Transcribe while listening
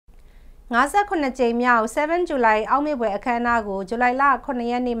59ကြိမ်မြောက်7 July အောက်မေ့ပွဲအခမ်းအနားကိုဇူလိုင်လ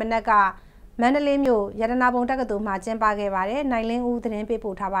9ရက်နေ့မနက်ကမန္တလေးမြို့ရတနာပုံတက္ကသိုလ်မှာကျင်းပခဲ့ပါတယ်။နိုင်လင်းဦးသတင်းပေး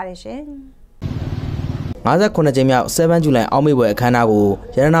ပို့ထားပါတယ်ရှင်။59ကြိမ်မြောက်7 July အောက်မေ့ပွဲအခမ်းအနားကို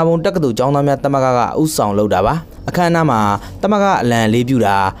ရတနာပုံတက္ကသိုလ်ကျောင်းသားများတမကဥဆောင်လုပ်တာပါ။အခမ်းအနားမှာတမကအလံလေးပြူ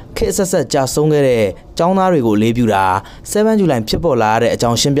တာခေတ်ဆက်ကြာဆုံးခဲ့တဲ့ကျောင်းသားတွေကိုလေးပြူတာ7 July ဖြစ်ပေါ်လာတဲ့အကြော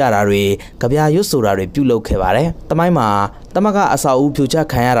င်းရှင်းပြတာတွေကြပြရွတ်ဆိုတာတွေပြုလုပ်ခဲ့ပါတယ်။တမိုင်းမှာတမကအစာအုပ်ဖြိုချ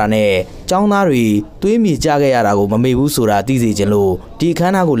ခံရတာနဲ့ကျောင်းသားတွေသွေးမြေကျခဲ့ရတာကိုမမေ့ဘူးဆိုတာသိစေချင်လို့ဒီအခ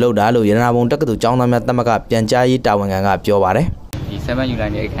မ်းအနားကိုလုပ်တာလို့ရတနာပုံတက္ကသိုလ်ကျောင်းသားများတမကပြန်ကြားရေးတာဝန်ခံကပြောပါတယ်။ဒီ7 July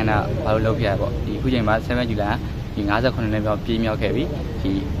နဲ့အခမ်းအနားဘာလို့လုပ်ပြရပေါ့ဒီခုချိန်မှာ7 July ဒီ59နှစ်မြောက်ပြည့်မြောက်ခဲ့ပြီ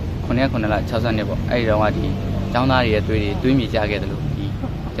ဒီ9ရက်9လ60နှစ်ပေါ့အဲ့ဒီတော့ကဒီကျောင်းသားတွေရဲ့သွေးမြေကျခဲ့တယ်လို့ဒီ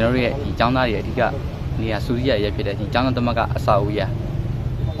ကျွန်တော်တို့ရဲ့ဒီကျောင်းသားတွေရဲ့အဓိကနေရာစူးစီးရရဲ့ဖြစ်တဲ့ဒီကျောင်းသားတမကအစာအုပ်ရ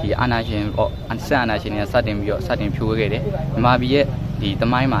ဒီအာနာရှင်ပေါ့ဆက်အာနာရှင်တွေကစတင်ပြီးတော့စတင်ဖြိုးခဲ့တယ်မြန်မာပြည်ရဲ့ဒီတ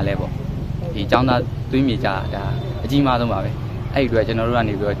မိုင်းမှာလဲပေါ့ဒီကျောင်းသားသွေးမြေကျတာအကြီးမားဆုံးပါပဲအဲ့ဒီအတွက်ကျွန်တော်တို့က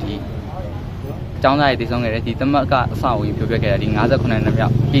နေပြီးတော့ဒီကျောင်းသားတွေတည်ဆုံးခဲ့တဲ့ဒီတမကအစာအုပ်ဖြိုးပြခဲ့တဲ့ဒီ59နှစ်မြော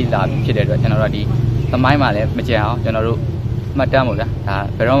က်ပြည်လာဖြစ်တဲ့အတွက်ကျွန်တော်တို့ကဒီတမိုင်းမှာလဲမကြံအောင်ကျွန်တော်တို့မှတ်တမ်းပေါ့ဗျာဒါ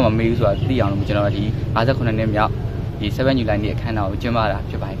ဘယ်တော့မှမမေ့ဘူးဆိုတာသိအောင်လို့ကျွန်တော်ဒီ59နှစ်မြောက်ဒီ7 July နေ့အခမ်းအနားကိုကျင်းပတာ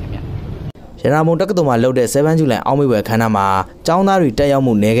ဖြစ်ပါတယ်ခင်ဗျာရတနာပုံတက္ကသိုလ်မှာလုပ်တဲ့7 July အောက်မေ့ပွဲအခမ်းအနားမှာကျောင်းသားတွေတက်ရောက်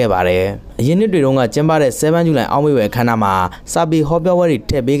မှုနည်းခဲ့ပါတယ်အရင်နှစ်တွေတုန်းကကျင်းပတဲ့7 July အောက်မေ့ပွဲအခမ်းအနားမှာစာပေဟောပြောပွဲတွေ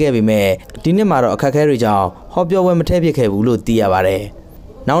ထည့်ပေးခဲ့ပေမဲ့ဒီနှစ်မှာတော့အခက်အခဲတွေကြောင့်ဟောပြောပွဲမထည့်ဖြစ်ခဲ့ဘူးလို့သိရပါတယ်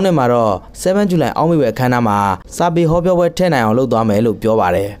နောက်နှစ်မှာတော့7 July အောက်မေ့ပွဲအခမ်းအနားမှာစာပေဟောပြောပွဲထည့်နိုင်အောင်လုပ်သွားမယ်လို့ပြောပါ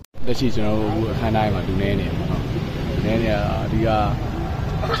တယ်လက်ရှိကျွန်တော်တို့အခုအခမ်းအနားမှာလူနေနေပေါ့နော်လူနေနေတာ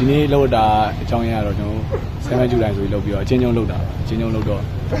ဒီနေ့လောက်တာအကြောင်းရင်းကတော့ကျွန်တော်7 July ဆိုပြီးလုပ်ပြီးတော့အချင်းချင်းလုပ်တာအချင်းချင်းလုပ်တော့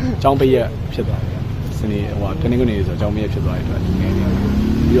အကြောင်းပိတ်ရဖြစ်သွားတယ်စနေတနင်္ဂနွေဆိုအကြောင်းပိတ်ရဖြစ်သွားတဲ့အတွက်လူနေနေ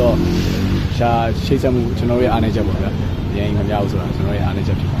ပြီးတော့ရှားရှိတ်ဆက်မှုကျွန်တော်ရဲ့အားနည်းချက်ပေါ့ဗျာအရင်မများဘူးဆိုတာကျွန်တော်ရဲ့အားနည်း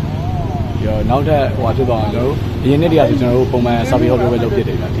ချက်ဖြစ်ပါတယ်ပြီးတော့နောက်ထပ်ဖြစ်သွားအောင်ကျွန်တော်တို့အရင်နှစ်တည်းကဆိုကျွန်တော်တို့ပုံမှန်စာပေဟောပြောပွဲလုပ်ဖြစ်တ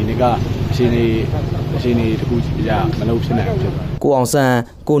ယ်ဗျာဒီနေ့ကအချိန်နေတခုရမလုပ်ဖြစ်နိုင်ဘူးဖြစ်သွားတယ်ကိုအောင်ဆန်း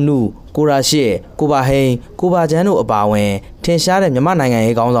ကိုနုကိုရာရှစ်ကိုပါဟိန်ကိုပါချမ်းတို့အပါအဝင်ထင်ရှားတဲ့မြန်မာနိုင်ငံ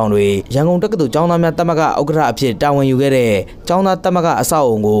ရေးခေါင်းဆောင်တွေရန်ကုန်တက္ကသိုလ်ကျောင်းသားများတမကဥက္ကဋ္ဌအဖြစ်တာဝန်ယူခဲ့တဲ့ကျောင်းသားတမကအဆောက်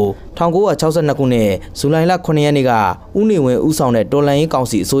အုံကို1962ခုနှစ်ဇူလိုင်လ9ရက်နေ့ကဦးနေဝင်းဦးဆောင်တဲ့တော်လှန်ရေးကောင်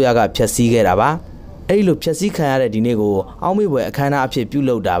စီအစိုးရကဖျက်ဆီးခဲ့တာပါအဲ့ဒီလိုဖျက်ဆီးခံရတဲ့ဒီနေ့ကိုအောက်မေ့ပွဲအခမ်းအနားအဖြစ်ပြု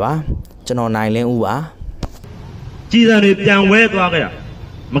လုပ်တာပါကျွန်တော်နိုင်လင်းဦးပါကြည်စံတွေပြန်ဝဲသွားခဲ့တာ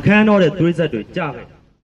မခန်းတော့တဲ့သွေးဆက်တွေကြားခဲ့